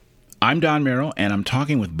I'm Don Merrill, and I'm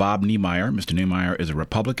talking with Bob Niemeyer. Mr. Niemeyer is a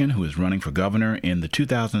Republican who is running for governor in the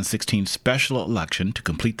 2016 special election to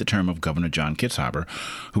complete the term of Governor John Kitzhaber,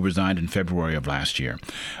 who resigned in February of last year.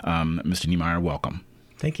 Mr. Niemeyer, welcome.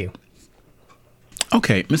 Thank you.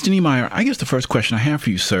 Okay, Mr. Niemeyer, I guess the first question I have for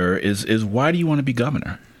you, sir, is why do you want to be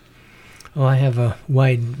governor? Well, I have a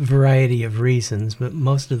wide variety of reasons, but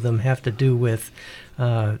most of them have to do with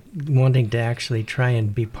wanting to actually try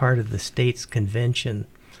and be part of the state's convention.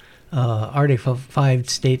 Article 5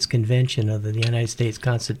 States Convention of the United States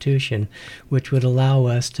Constitution, which would allow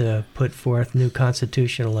us to put forth new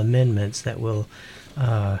constitutional amendments that will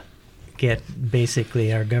get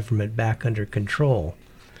basically our government back under control.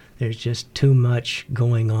 There's just too much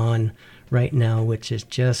going on right now, which is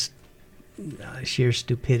just sheer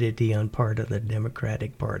stupidity on part of the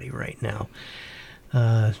Democratic Party right now.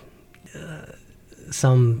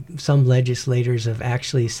 Some legislators have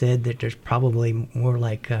actually said that there's probably more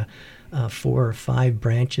like 4 or 5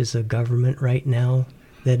 branches of government right now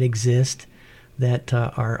that exist that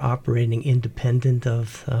are operating independent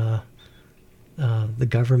of the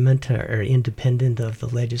government, or independent of the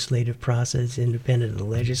legislative process, independent of the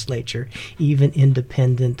legislature, even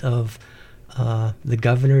independent of the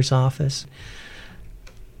governor's office,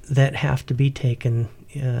 that have to be taken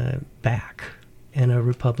back. And a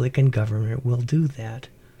Republican government will do that.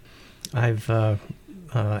 I've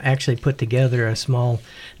actually put together a small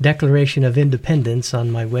Declaration of Independence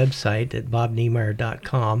on my website at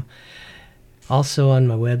bobniemeyer.com. Also on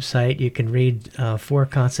my website, you can read 4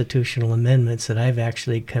 constitutional amendments that I've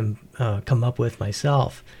actually come up with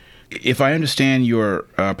myself. If I understand your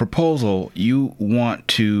proposal, you want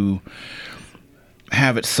to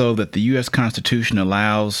have it so that the U.S. Constitution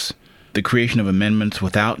allows the creation of amendments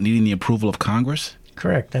without needing the approval of Congress?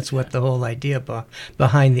 Correct. That's what the whole idea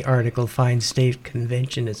behind the Article 5 State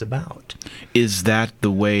Convention is about. Is that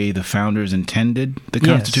the way the founders intended the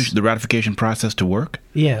Constitution, the ratification process to work?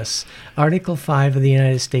 Yes. Article 5 of the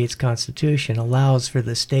United States Constitution allows for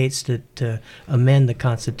the states to amend the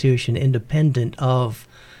Constitution independent of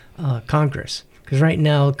Congress. Because right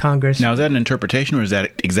now, Congress... Now, is that an interpretation, or is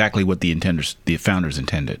that exactly what the founders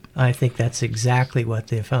intended? I think that's exactly what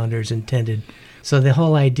the founders intended. So the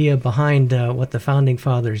whole idea behind what the Founding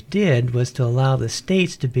Fathers did was to allow the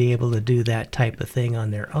states to be able to do that type of thing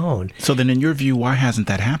on their own. So then, in your view, why hasn't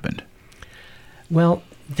that happened? Well,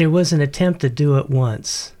 there was an attempt to do it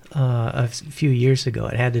once a few years ago.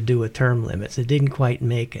 It had to do with term limits. It didn't quite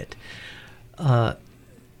make it.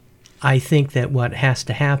 I think that what has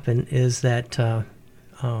to happen is that,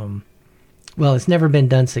 well, it's never been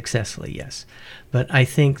done successfully, yes. But I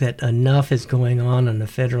think that enough is going on the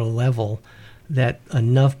federal level that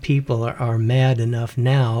enough people are mad enough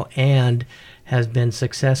now and has been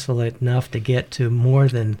successful enough to get to more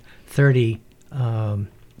than 30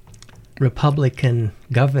 Republican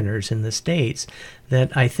governors in the states,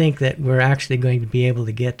 that I think that we're actually going to be able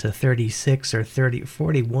to get to 36 or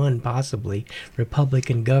 41 possibly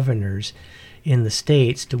Republican governors in the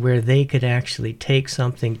states, to where they could actually take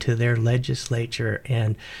something to their legislature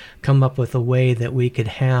and come up with a way that we could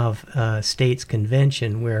have a states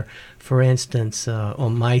convention where, for instance,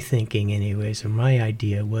 on my thinking anyways, or my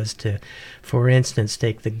idea was to, for instance,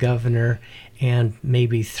 take the governor and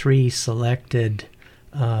maybe 3 selected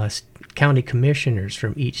county commissioners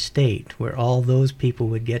from each state, where all those people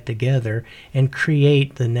would get together and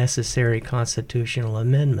create the necessary constitutional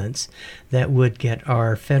amendments that would get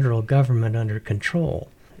our federal government under control.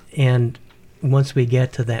 And once we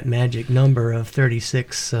get to that magic number of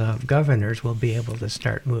 36 governors, we'll be able to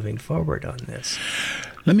start moving forward on this.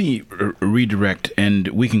 Let me redirect, and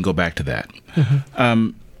we can go back to that.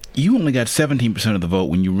 Mm-hmm. You only got 17% of the vote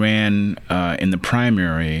when you ran in the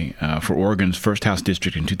primary for Oregon's 1st House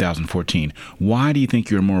District in 2014. Why do you think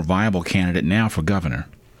you're a more viable candidate now for governor?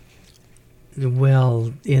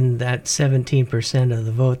 Well, in that 17% of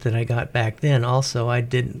the vote that I got back then, also I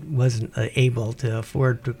wasn't able to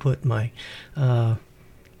afford to put my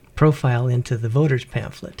profile into the voters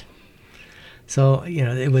pamphlet. So,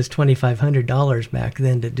 it was $2,500 back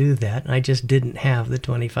then to do that. I just didn't have the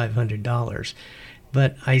 $2,500.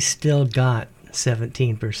 But I still got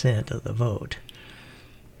 17% of the vote.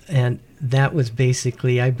 And that was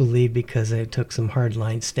basically, I believe, because I took some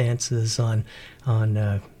hardline stances on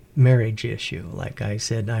marriage issue. Like I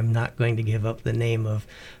said, I'm not going to give up the name of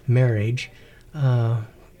marriage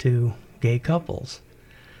to gay couples.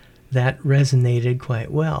 That resonated quite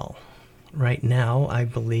well. Right now, I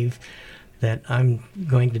believe that I'm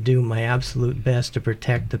going to do my absolute best to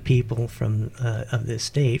protect the people of this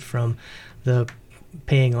state from the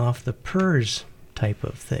paying off the PERS type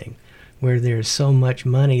of thing, where there's so much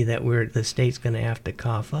money that the state's going to have to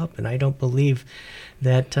cough up. And I don't believe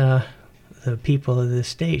that the people of the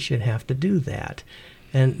state should have to do that.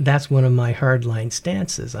 And that's one of my hardline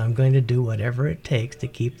stances. I'm going to do whatever it takes to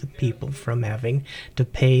keep the people from having to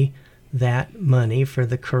pay that money for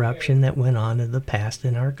the corruption that went on in the past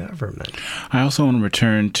in our government. I also want to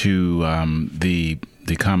return to the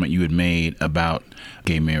comment you had made about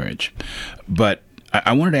gay marriage. But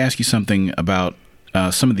I wanted to ask you something about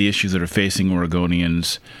some of the issues that are facing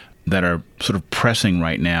Oregonians that are sort of pressing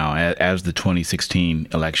right now as the 2016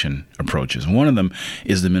 election approaches. One of them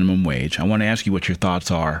is the minimum wage. I want to ask you what your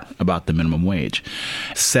thoughts are about the minimum wage,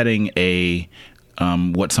 setting a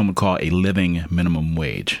what some would call a living minimum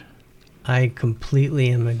wage. I completely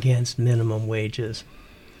am against minimum wages.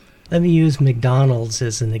 Let me use McDonald's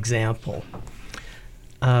as an example.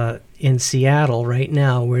 In Seattle right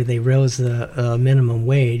now, where they rose the minimum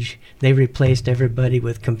wage, they replaced everybody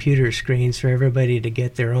with computer screens for everybody to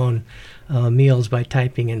get their own meals by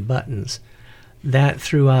typing in buttons. That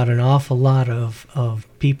threw out an awful lot of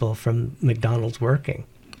people from McDonald's working.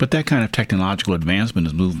 But that kind of technological advancement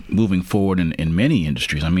is moving forward in many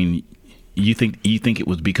industries. I mean, you think it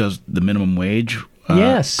was because the minimum wage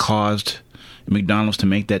yes. caused McDonald's to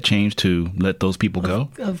make that change to let those people go?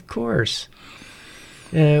 Of course.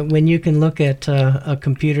 When you can look at a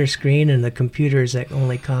computer screen and the computers that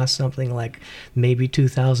only cost something like maybe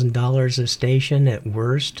 $2,000 a station at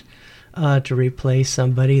worst to replace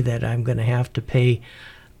somebody that I'm going to have to pay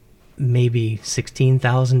maybe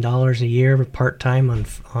 $16,000 a year part-time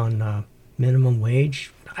on minimum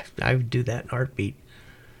wage, I would do that in a heartbeat.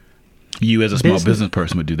 You as a small business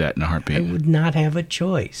person would do that in a heartbeat? I would not have a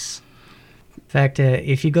choice. In fact,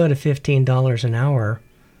 if you go to $15 an hour,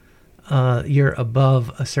 you're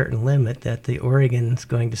above a certain limit that the Oregon's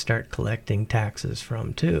going to start collecting taxes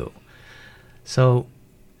from too. So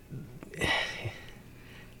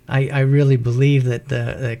I really believe that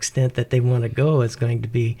the extent that they want to go is going to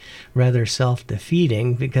be rather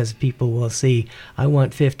self-defeating, because people will see, I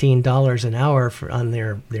want $15 an hour on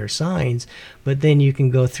their signs, but then you can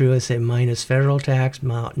go through and say minus federal tax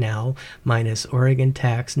now, minus Oregon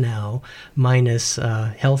tax now, minus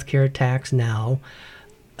healthcare tax now.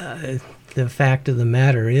 The fact of the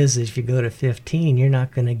matter is, if you go to 15, you're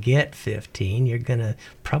not going to get 15. You're going to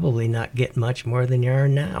probably not get much more than you are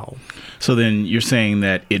now. So then you're saying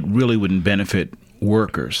that it really wouldn't benefit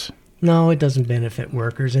workers? No, it doesn't benefit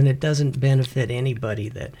workers, and it doesn't benefit anybody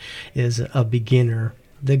that is a beginner.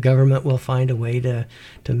 The government will find a way to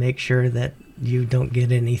make sure that you don't get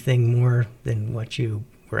anything more than what you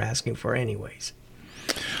were asking for anyways.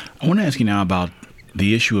 I want to ask you now about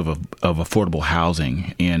the issue of affordable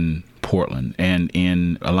housing in Portland and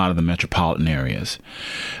in a lot of the metropolitan areas.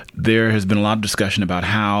 There has been a lot of discussion about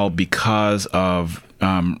how, because of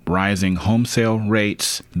rising home sale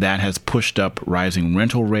rates, that has pushed up rising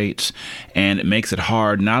rental rates, and it makes it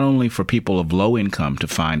hard not only for people of low income to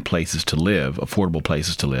find places to live, affordable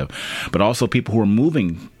places to live, but also people who are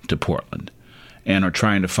moving to Portland and are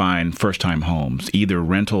trying to find first-time homes, either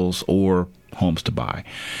rentals or homes to buy.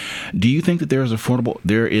 Do you think that there is an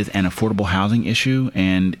affordable housing issue?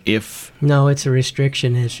 And if... No, it's a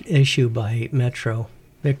restriction issue by Metro.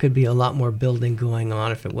 There could be a lot more building going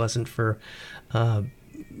on if it wasn't for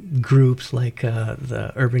groups like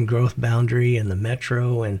the Urban Growth Boundary and the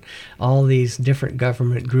Metro and all these different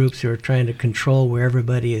government groups who are trying to control where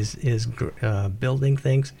everybody is building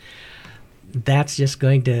things. That's just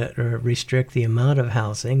going to restrict the amount of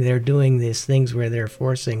housing. They're doing these things where they're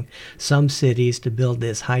forcing some cities to build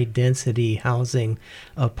this high-density housing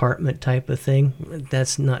apartment type of thing.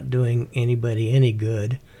 That's not doing anybody any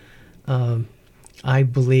good. I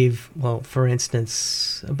believe, well, for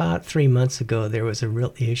instance, about 3 months ago, there was a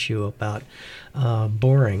real issue about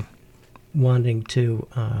Boring wanting to...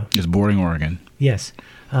 Is Boring, Oregon? Yes.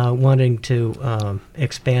 Wanting to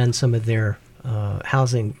expand some of their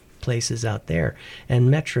housing places out there,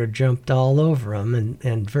 and Metro jumped all over them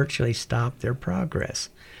and virtually stopped their progress.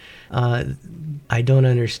 I don't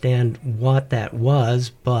understand what that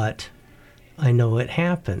was, but I know it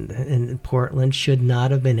happened, and Portland should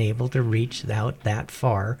not have been able to reach out that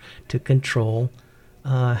far to control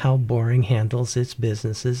how Boring handles its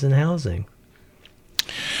businesses and housing.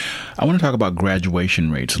 I want to talk about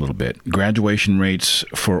graduation rates a little bit. Graduation rates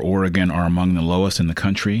for Oregon are among the lowest in the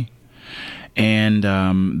country. And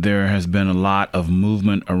there has been a lot of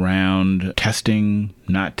movement around testing,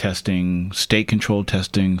 not testing, state-controlled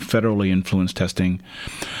testing, federally influenced testing.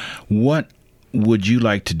 What would you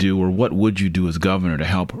like to do, or what would you do as governor to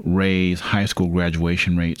help raise high school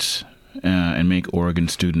graduation rates and make Oregon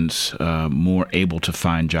students more able to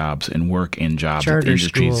find jobs and work in jobs that the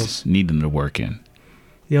industries need them to work in?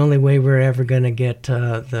 The only way we're ever going to get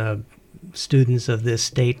the students of this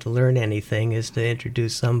state to learn anything is to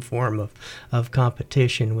introduce some form of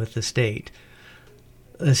competition with the state.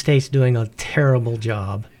 The state's doing a terrible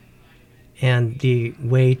job. And the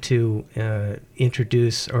way to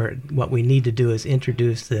introduce, or what we need to do is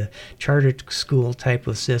introduce the charter school type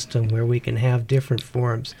of system where we can have different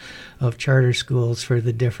forms of charter schools for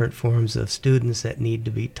the different forms of students that need to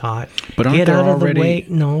be taught. But aren't there already?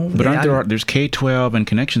 No. But there's K-12 and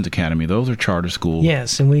Connections Academy. Those are charter schools.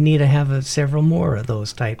 Yes, and we need to have several more of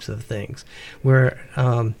those types of things where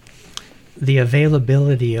the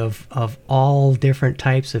availability of all different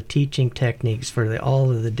types of teaching techniques for all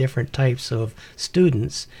of the different types of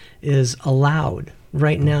students is allowed.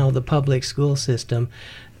 Right now, the public school system,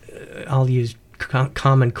 I'll use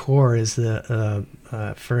Common Core as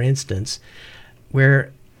for instance,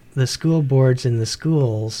 where the school boards in the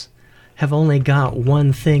schools have only got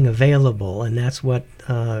one thing available, and that's what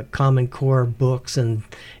Common Core books and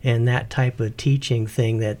that type of teaching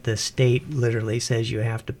thing that the state literally says you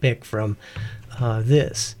have to pick from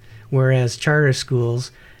this. Whereas charter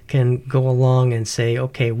schools can go along and say,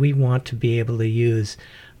 okay, we want to be able to use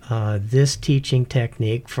this teaching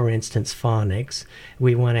technique, for instance, phonics.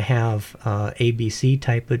 We want to have ABC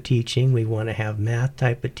type of teaching. We want to have math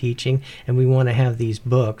type of teaching. And we want to have these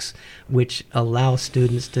books which allow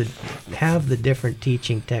students to have the different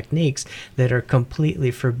teaching techniques that are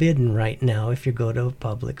completely forbidden right now if you go to a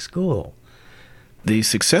public school. The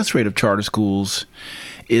success rate of charter schools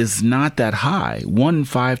is not that high. 1 in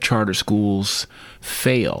 5 charter schools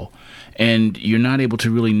fail. And you're not able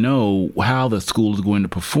to really know how the school is going to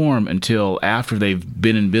perform until after they've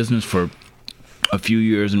been in business for a few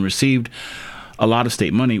years and received a lot of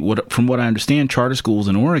state money. From what I understand, charter schools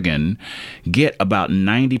in Oregon get about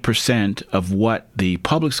 90% of what the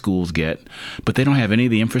public schools get, but they don't have any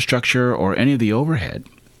of the infrastructure or any of the overhead.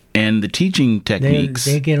 And the teaching techniques...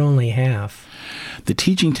 They get only half. The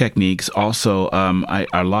teaching techniques also,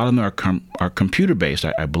 a lot of them are computer-based,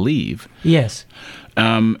 I believe. Yes.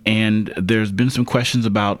 And there's been some questions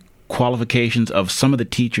about qualifications of some of the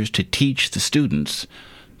teachers to teach the students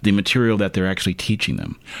the material that they're actually teaching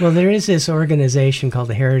them. Well, there is this organization called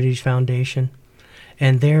the Heritage Foundation,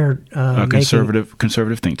 and they're a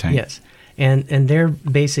conservative think tank. Yes, and they're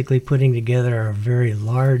basically putting together a very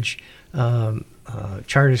large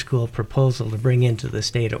charter school proposal to bring into the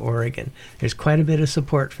state of Oregon. There's quite a bit of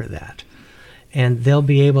support for that. And they'll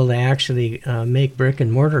be able to actually make brick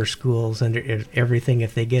and mortar schools under everything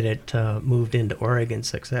if they get it moved into Oregon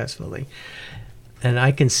successfully. And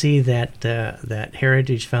I can see that that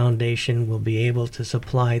Heritage Foundation will be able to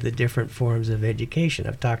supply the different forms of education.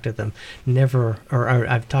 I've talked to them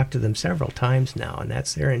I've talked to them several times now, and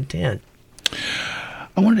that's their intent.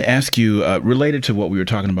 I wanted to ask you, related to what we were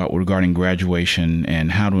talking about regarding graduation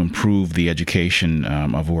and how to improve the education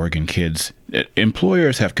of Oregon kids,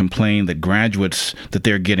 employers have complained that graduates that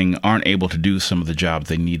they're getting aren't able to do some of the jobs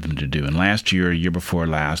they need them to do. And last year, year before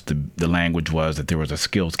last, the language was that there was a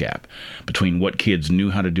skills gap between what kids knew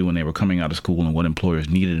how to do when they were coming out of school and what employers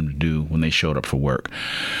needed them to do when they showed up for work.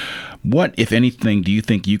 What, if anything, do you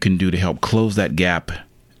think you can do to help close that gap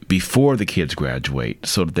before the kids graduate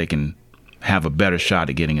so that they can have a better shot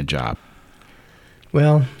at getting a job?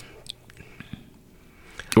 Well,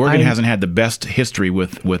 Oregon hasn't had the best history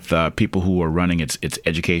with people who are running its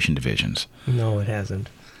education divisions. No, it hasn't.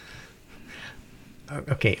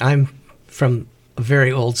 Okay, I'm from a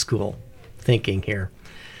very old school thinking here.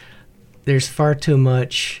 There's far too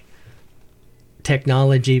much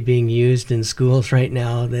technology being used in schools right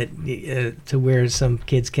now that to where some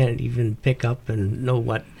kids can't even pick up and know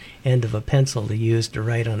what end of a pencil to use to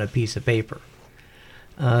write on a piece of paper.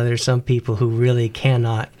 There's some people who really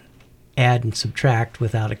cannot add and subtract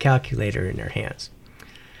without a calculator in their hands.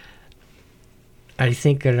 I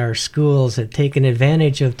think that our schools have taken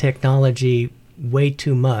advantage of technology way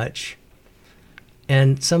too much,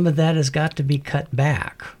 and some of that has got to be cut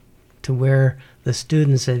back to where the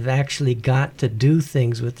students have actually got to do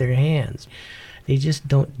things with their hands. They just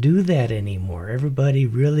don't do that anymore. Everybody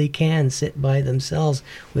really can sit by themselves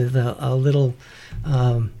with a little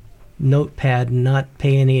notepad and not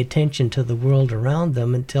pay any attention to the world around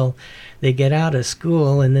them until they get out of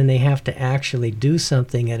school, and then they have to actually do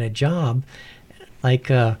something at a job, like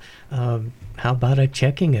how about a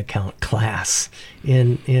checking account class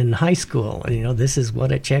in high school? You know, this is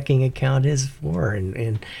what a checking account is for,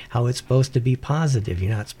 and how it's supposed to be positive.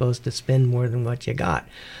 You're not supposed to spend more than what you got.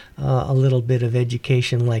 A little bit of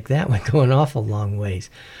education like that would go an awful long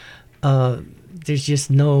ways. there's just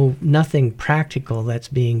nothing practical that's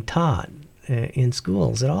being taught in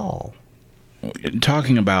schools at all.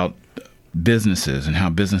 Talking about businesses and how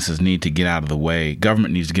businesses need to get out of the way,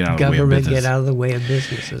 government needs to get out of the way of business. Get out of the way of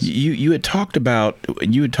businesses. You had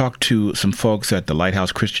talked to some folks at the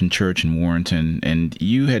Lighthouse Christian Church in Warrenton, and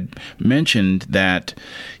you had mentioned that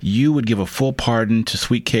you would give a full pardon to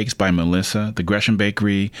Sweet Cakes by Melissa, the Gresham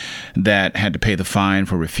Bakery that had to pay the fine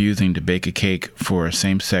for refusing to bake a cake for a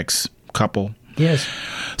same-sex couple. Yes.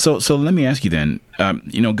 So let me ask you then,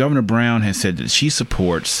 Governor Brown has said that she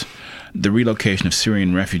supports the relocation of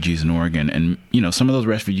Syrian refugees in Oregon. And, some of those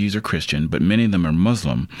refugees are Christian, but many of them are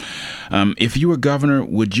Muslim. If you were governor,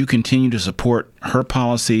 would you continue to support her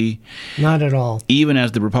policy? Not at all. Even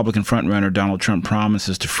as the Republican frontrunner Donald Trump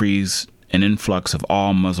promises to freeze an influx of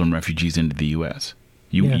all Muslim refugees into the U.S.?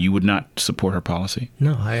 You would not support her policy?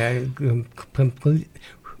 No, I am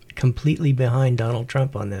completely behind Donald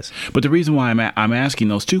Trump on this. But the reason why I'm asking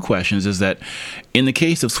those two questions is that in the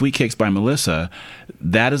case of Sweet Cakes by Melissa,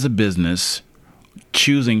 that is a business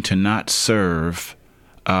choosing to not serve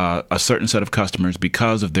a certain set of customers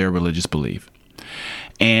because of their religious belief.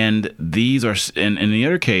 And these are, in the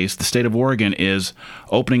other case, the state of Oregon is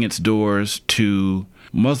opening its doors to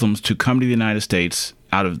Muslims to come to the United States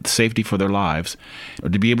out of safety for their lives, or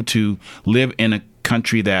to be able to live in a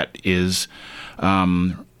country that is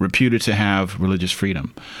reputed to have religious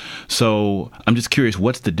freedom. So I'm just curious,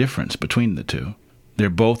 what's the difference between the two? They're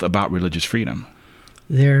both about religious freedom.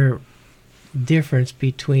 Their difference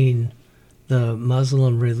between the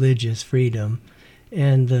Muslim religious freedom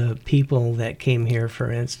and the people that came here,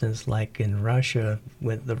 for instance, like in Russia,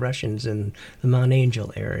 with the Russians in the Mount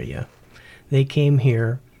Angel area. They came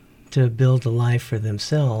here to build a life for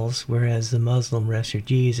themselves, whereas the Muslim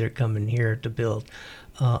refugees are coming here to build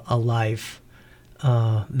a life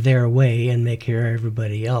their way and make sure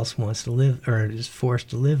everybody else wants to live or is forced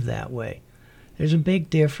to live that way. There's a big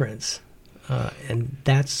difference, and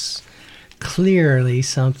that's clearly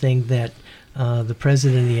something that the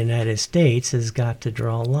President of the United States has got to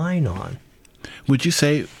draw a line on. Would you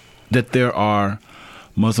say that there are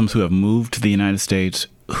Muslims who have moved to the United States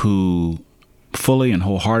who fully and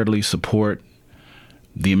wholeheartedly support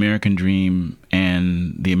the American dream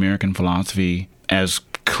and the American philosophy as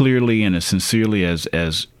clearly and as sincerely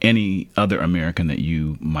as any other American that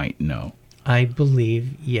you might know? I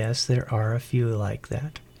believe, yes, there are a few like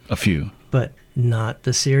that. A few. But not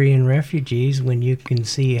the Syrian refugees, when you can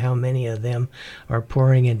see how many of them are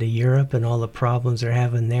pouring into Europe and all the problems they're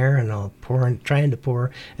having there, and trying to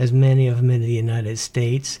pour as many of them into the United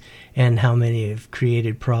States, and how many have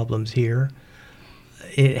created problems here.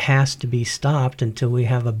 It has to be stopped until we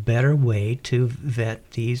have a better way to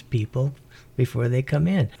vet these people before they come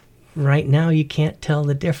in. Right now, you can't tell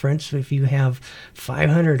the difference if you have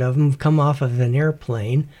 500 of them come off of an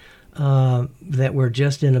airplane that were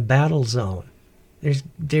just in a battle zone.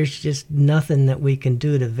 There's just nothing that we can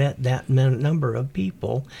do to vet that number of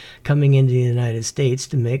people coming into the United States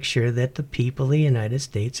to make sure that the people of the United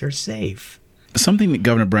States are safe. Something that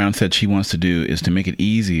Governor Brown said she wants to do is to make it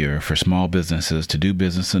easier for small businesses to do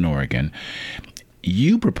business in Oregon.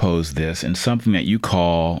 You propose this in something that you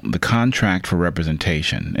call the contract for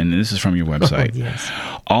representation, and this is from your website. Oh, yes.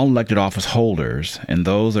 All elected office holders and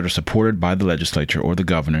those that are supported by the legislature or the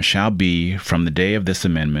governor shall be, from the day of this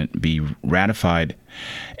amendment, be ratified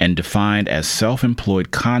and defined as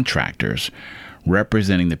self-employed contractors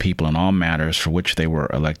representing the people in all matters for which they were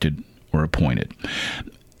elected or appointed.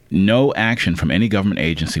 No action from any government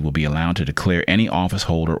agency will be allowed to declare any office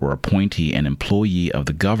holder or appointee an employee of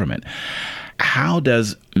the government. How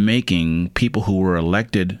does making people who were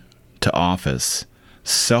elected to office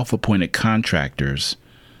self-appointed contractors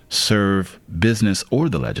serve business or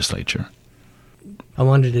the legislature? I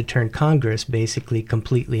wanted to turn Congress basically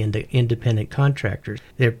completely into independent contractors.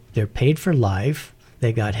 They're paid for life.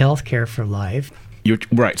 They got health care for life. You're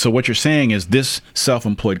right. So what you're saying is this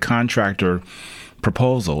self-employed contractor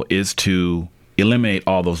proposal is to eliminate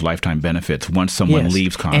all those lifetime benefits once someone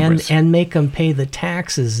leaves Congress. And make them pay the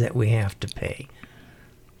taxes that we have to pay.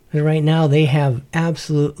 Right now, they have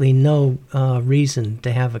absolutely no reason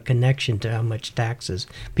to have a connection to how much taxes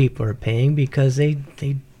people are paying because they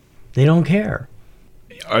don't care.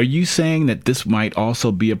 Are you saying that this might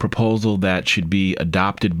also be a proposal that should be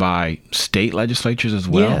adopted by state legislatures as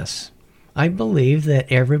well? Yes. I believe that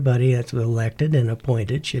everybody that's elected and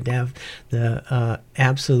appointed should have the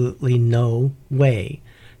absolutely no way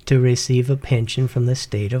to receive a pension from the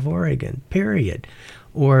state of Oregon, period,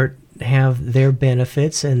 or have their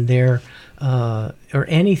benefits and their or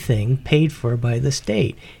anything paid for by the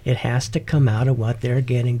state. It has to come out of what they're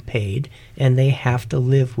getting paid, and they have to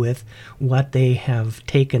live with what they have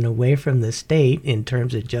taken away from the state in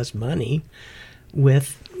terms of just money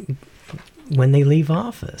with when they leave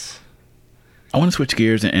office. I want to switch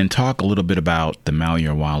gears and talk a little bit about the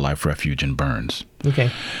Malheur Wildlife Refuge in Burns. Okay.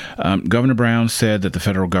 Governor Brown said that the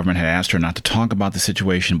federal government had asked her not to talk about the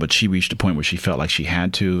situation, but she reached a point where she felt like she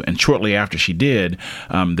had to. And shortly after she did,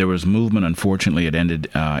 there was movement. Unfortunately, it ended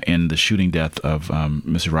in the shooting death of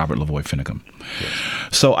Mr. Robert Lavoy Finicum.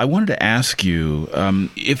 Yes. So I wanted to ask you,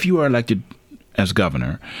 if you are elected as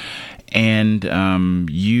governor and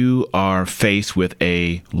you are faced with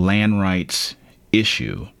a land rights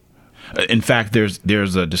issue. In fact, there's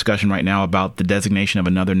a discussion right now about the designation of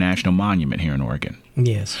another national monument here in Oregon.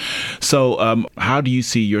 Yes. So how do you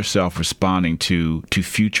see yourself responding to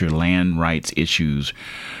future land rights issues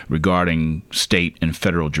regarding state and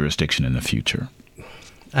federal jurisdiction in the future?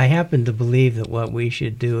 I happen to believe that what we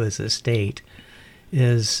should do as a state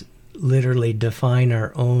is literally define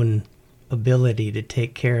our own ability to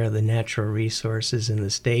take care of the natural resources in the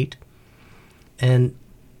state. And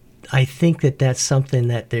I think that that's something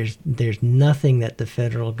that there's nothing that the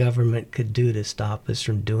federal government could do to stop us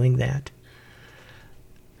from doing that.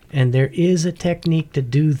 And there is a technique to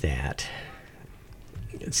do that.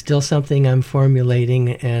 It's still something I'm formulating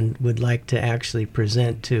and would like to actually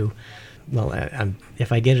present to, well,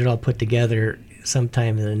 if I get it all put together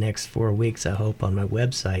sometime in the next 4 weeks, I hope, on my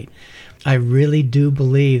website. I really do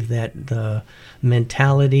believe that the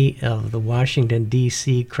mentality of the Washington,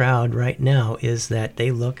 D.C. crowd right now is that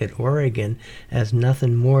they look at Oregon as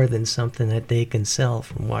nothing more than something that they can sell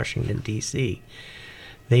from Washington, D.C.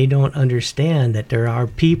 They don't understand that there are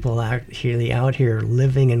people out here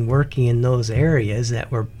living and working in those areas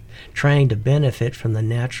that were trying to benefit from the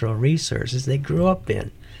natural resources they grew up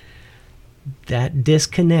in. That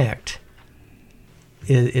disconnect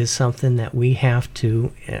is something that we have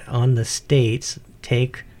to, on the states,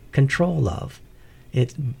 take control of.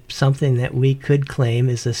 It's something that we could claim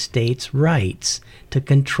is a state's rights to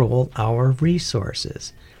control our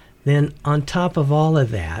resources. Then on top of all of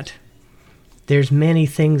that, there's many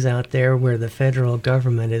things out there where the federal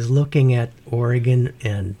government is looking at Oregon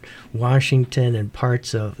and Washington and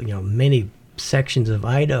parts of, many sections of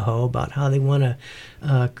Idaho about how they want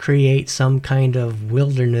to create some kind of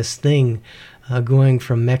wilderness thing going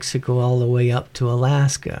from Mexico all the way up to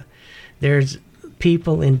Alaska. There's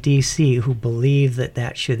people in D.C. who believe that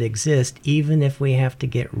that should exist, even if we have to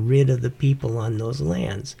get rid of the people on those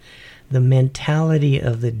lands. The mentality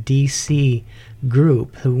of the D.C.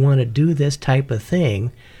 group who want to do this type of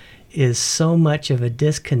thing is so much of a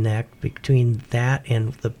disconnect between that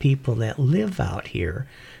and the people that live out here.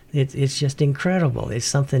 It's just incredible. It's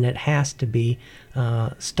something that has to be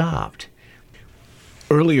stopped.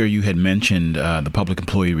 Earlier, you had mentioned the public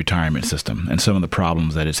employee retirement system and some of the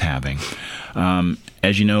problems that it's having.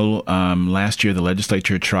 As you know, last year the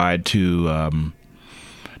legislature tried to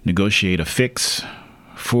negotiate a fix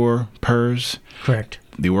for PERS. Correct.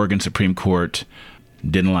 The Oregon Supreme Court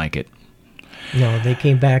didn't like it. No, they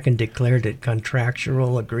came back and declared it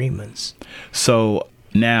contractual agreements. So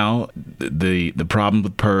now the problems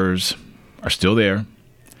with PERS are still there.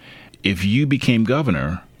 If you became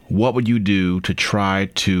governor, what would you do to try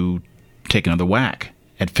to take another whack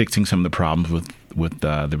at fixing some of the problems with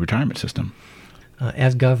the retirement system?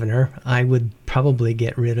 As governor, I would probably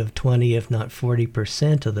get rid of 20, if not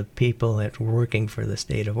 40% of the people that were working for the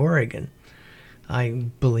state of Oregon. I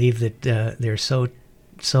believe that they're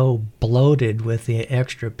so bloated with the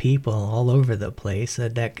extra people all over the place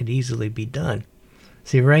that could easily be done.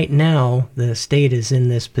 See, right now, the state is in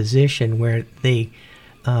this position where they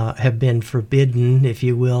have been forbidden, if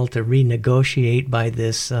you will, to renegotiate by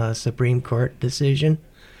this Supreme Court decision.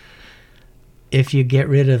 If you get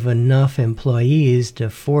rid of enough employees to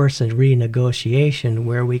force a renegotiation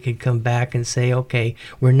where we could come back and say, okay,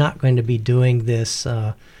 we're not going to be doing this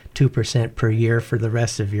 2% per year for the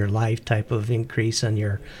rest of your life type of increase on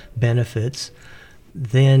your benefits,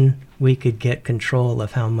 then we could get control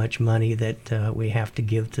of how much money that we have to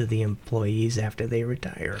give to the employees after they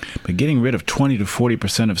retire. But getting rid of 20 to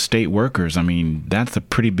 40% of state workers, I mean, that's a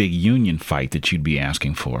pretty big union fight that you'd be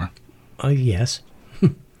asking for. Yes.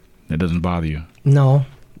 That doesn't bother you? No,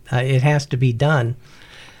 it has to be done.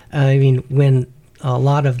 I mean, when a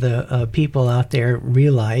lot of the people out there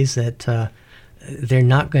realize that they're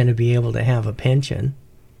not going to be able to have a pension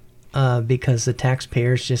because the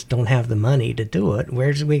taxpayers just don't have the money to do it,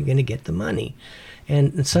 where's we going to get the money?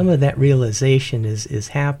 And some of that realization is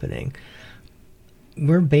happening.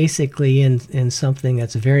 We're basically in something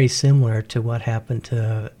that's very similar to what happened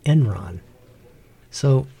to Enron.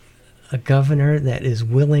 So a governor that is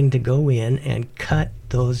willing to go in and cut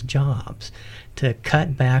those jobs, to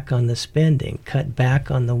cut back on the spending, cut back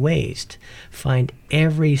on the waste, find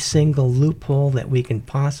every single loophole that we can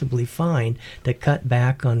possibly find to cut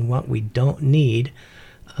back on what we don't need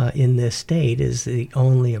in this state is the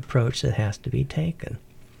only approach that has to be taken.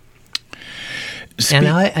 And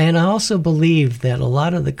I also believe that a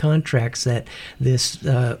lot of the contracts that this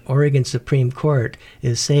Oregon Supreme Court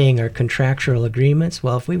is saying are contractual agreements,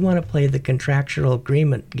 well, if we want to play the contractual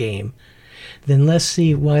agreement game, then let's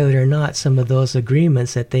see whether or not some of those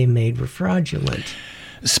agreements that they made were fraudulent.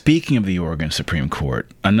 Speaking of the Oregon Supreme Court,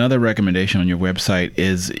 another recommendation on your website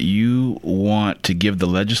is you want to give the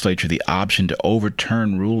legislature the option to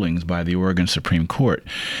overturn rulings by the Oregon Supreme Court.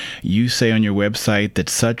 You say on your website that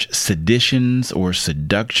such seditions or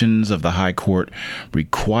seductions of the High Court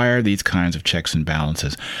require these kinds of checks and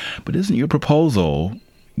balances. But isn't your proposal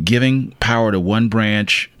giving power to one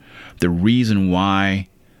branch the reason why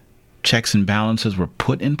checks and balances were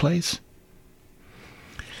put in place?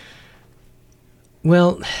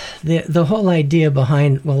 Well, the whole idea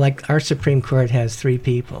behind, like our Supreme Court has 3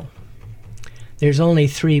 people. There's only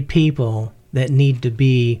 3 people that need to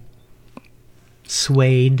be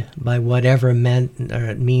swayed by whatever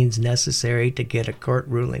means necessary to get a court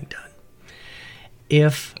ruling done.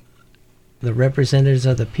 If the representatives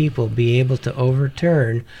of the people be able to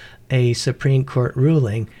overturn a Supreme Court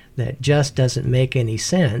ruling that just doesn't make any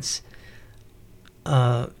sense,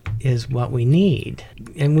 is what we need.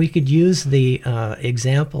 And we could use the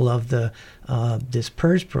example of this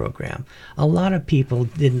PERS program. A lot of people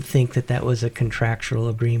didn't think that was a contractual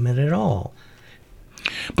agreement at all.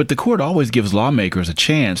 But the court always gives lawmakers a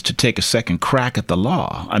chance to take a second crack at the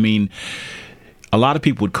law. I mean, a lot of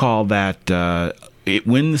people would call that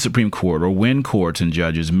when the Supreme Court or when courts and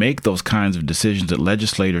judges make those kinds of decisions that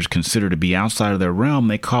legislators consider to be outside of their realm,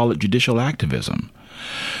 they call it judicial activism.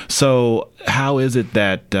 So how is it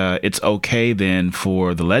that it's okay then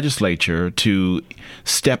for the legislature to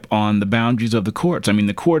step on the boundaries of the courts? I mean,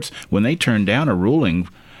 the courts, when they turn down a ruling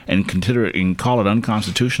and consider it and call it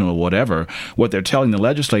unconstitutional or whatever, what they're telling the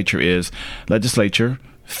legislature is, legislature,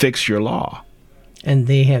 fix your law. And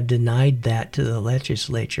they have denied that to the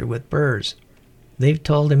legislature with PERS. They've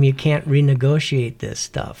told them you can't renegotiate this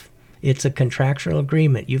stuff. It's a contractual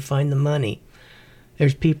agreement. You find the money.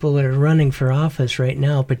 There's people that are running for office right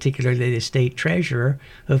now, particularly the state treasurer,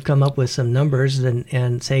 who have come up with some numbers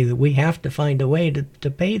and say that we have to find a way to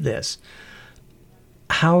pay this.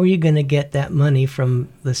 How are you going to get that money from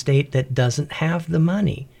the state that doesn't have the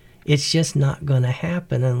money? It's just not going to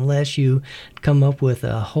happen unless you come up with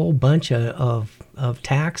a whole bunch of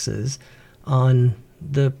taxes on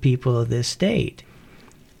the people of this state.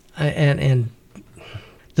 And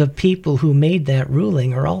the people who made that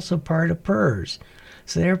ruling are also part of PERS.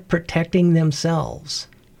 So they're protecting themselves.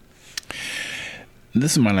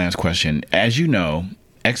 This is my last question. As you know,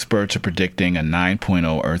 experts are predicting a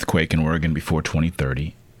 9.0 earthquake in Oregon before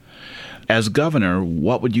 2030. As governor,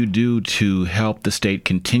 what would you do to help the state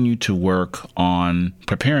continue to work on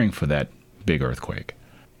preparing for that big earthquake?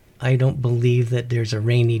 I don't believe that there's a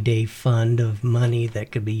rainy day fund of money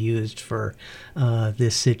that could be used for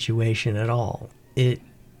this situation at all. It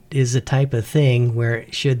is a type of thing where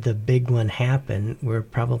should the big one happen, we're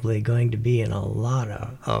probably going to be in a lot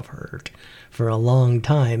of hurt for a long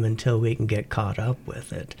time until we can get caught up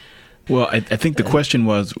with it. Well, I think the question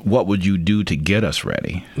was, what would you do to get us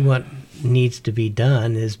ready? What needs to be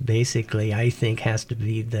done is basically, I think, has to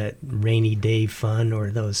be that rainy day fund, or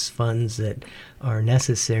those funds that are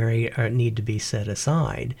necessary or need to be set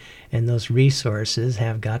aside. And those resources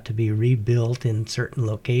have got to be rebuilt in certain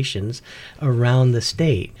locations around the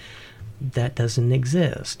state. That doesn't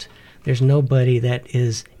exist. There's nobody that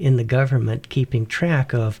is in the government keeping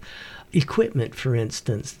track of equipment, for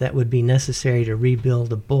instance, that would be necessary to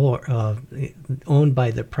rebuild a bore owned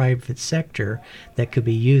by the private sector that could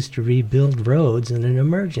be used to rebuild roads in an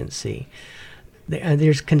emergency.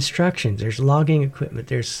 There's construction, there's logging equipment,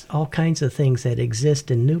 there's all kinds of things that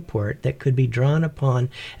exist in Newport that could be drawn upon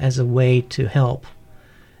as a way to help.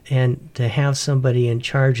 And to have somebody in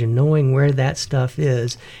charge and knowing where that stuff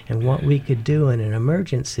is and what we could do in an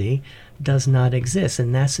emergency does not exist.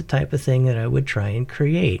 And that's the type of thing that I would try and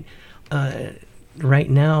create. Right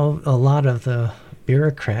now, a lot of the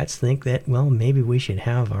bureaucrats think that, well, maybe we should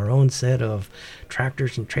have our own set of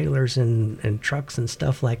tractors and trailers and trucks and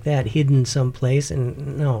stuff like that hidden someplace.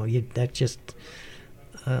 And no, that's just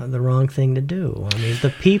the wrong thing to do. I mean, the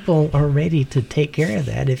people are ready to take care of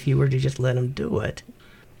that if you were to just let them do it.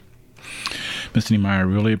 Mr. Niemeyer, I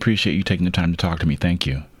really appreciate you taking the time to talk to me. Thank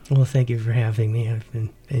you. Well, thank you for having me. I've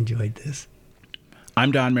enjoyed this.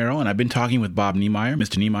 I'm Don Merrill, and I've been talking with Bob Niemeyer.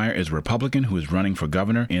 Mr. Niemeyer is a Republican who is running for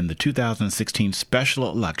governor in the 2016 special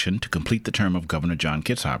election to complete the term of Governor John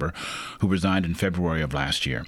Kitzhaber, who resigned in February of last year.